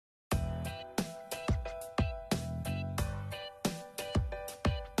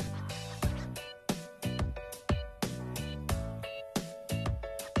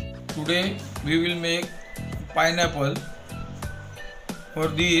Today we will make pineapple. For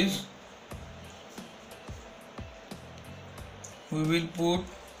this we will put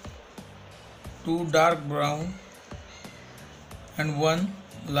 2 dark brown and 1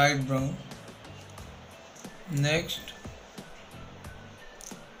 light brown. Next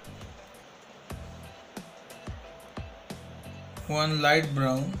one light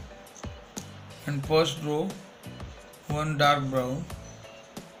brown, and first row 1 dark brown.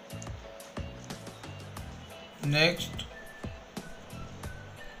 Next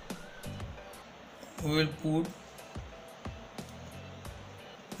we will put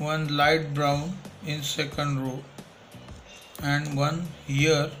 1 light brown in second row and 1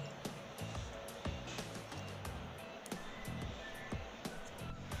 here.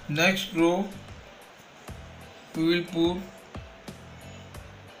 Next row we will put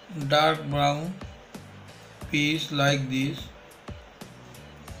dark brown piece like this,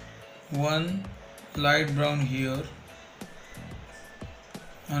 1 light brown here,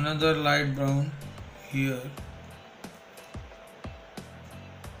 another light brown here,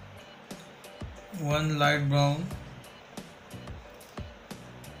 1 light brown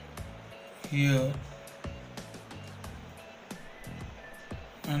here,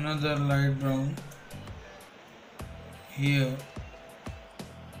 another light brown here.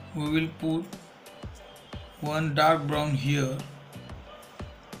 We will put 1 dark brown here,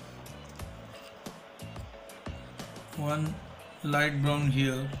 1 light brown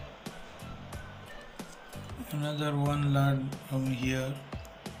here, another 1 light brown here,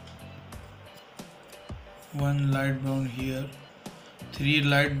 1 light brown here, 3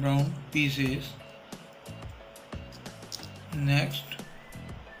 light brown pieces. Next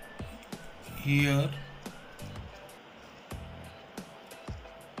here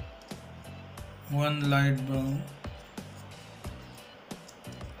 1 light brown,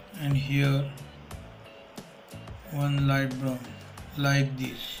 and here 1 light brown, like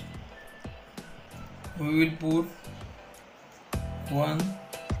this. We will put 1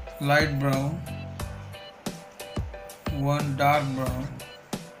 light brown, 1 dark brown,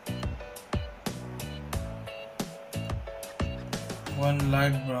 1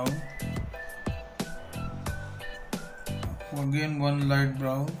 light brown, again 1 light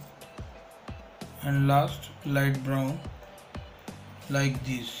brown, and last light brown, like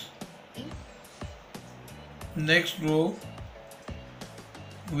this. Next row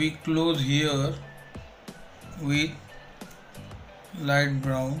we close here with light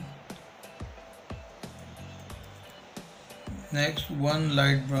brown. Next 1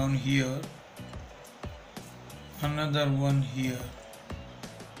 light brown here, another one here.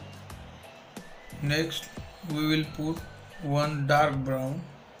 Next we will put 1 dark brown,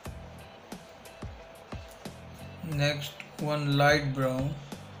 next 1 light brown,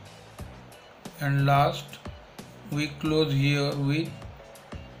 and last we close here with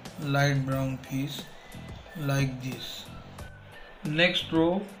light brown piece, like this. Next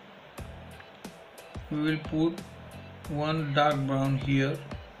row we will put 1 dark brown here,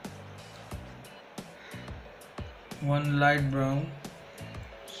 1 light brown,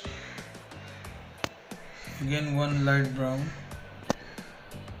 again 1 light brown,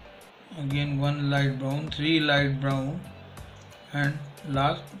 again 1 light brown, 3 light brown, and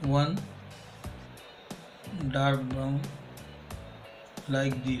last 1 dark brown,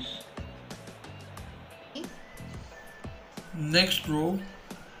 like this. Next row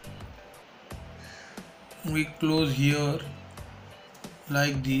we close here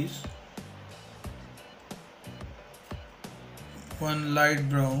like this, 1 light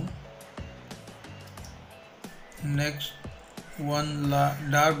brown, next 1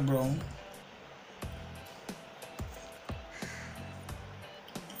 dark brown,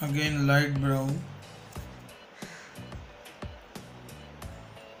 again light brown,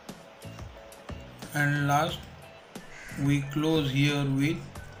 and last we close here with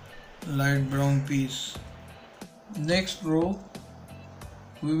light brown piece. Next row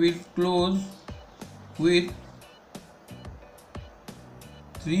we will close with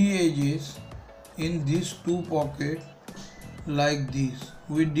 3 edges in these 2 pockets, like this.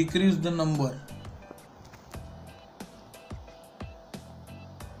 We decrease the number.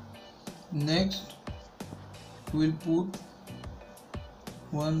 Next we'll put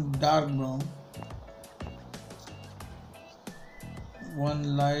 1 dark brown,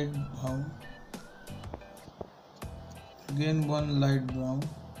 1 light brown, again 1 light brown,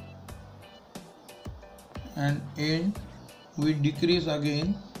 and end we decrease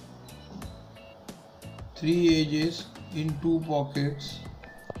again 3 edges in 2 pockets,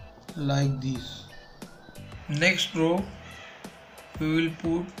 like this. Next row we will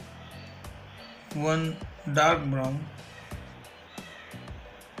put one dark brown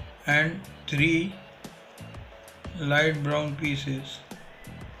and 3 light brown pieces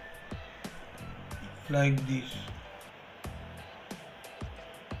like this.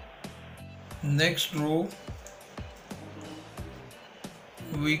 Next row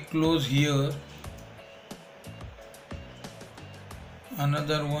we close here,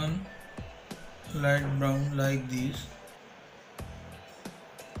 another one light brown like this,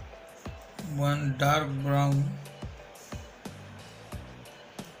 one dark brown,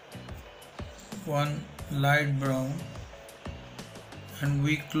 one light brown, and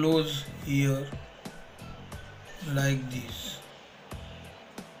we close here like this.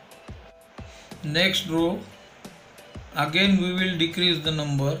 Next row again we will decrease the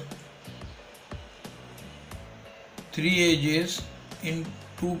number, 3 edges in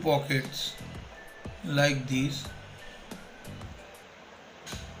 2 pockets like this,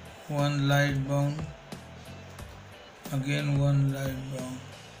 one light brown, again one light brown,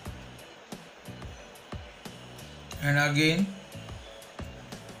 and again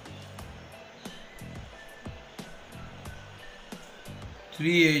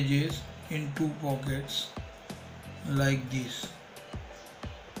three edges in 2 pockets like this.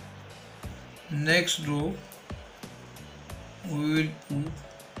 Next row we will put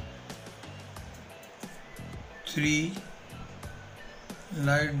 3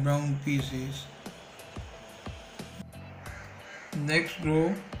 light brown pieces. Next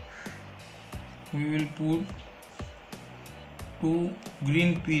row we will put 2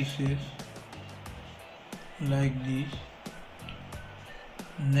 green pieces like this.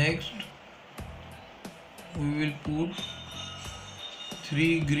 Next we will put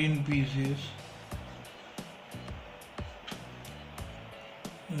 3 green pieces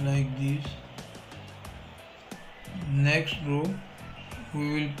like this. Next row we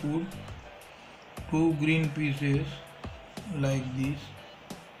will put 2 green pieces like this.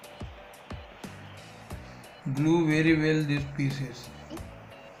 Glue very well these pieces.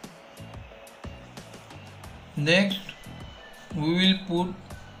 Next we will put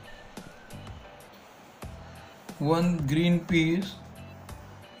one green piece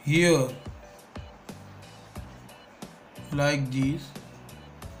here like this,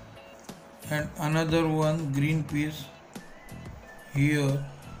 and another one green piece here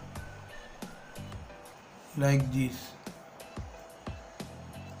like this.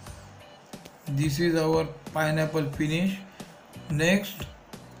 This is our pineapple finish. Next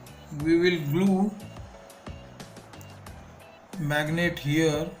we will glue magnet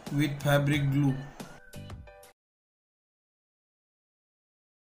here with fabric glue.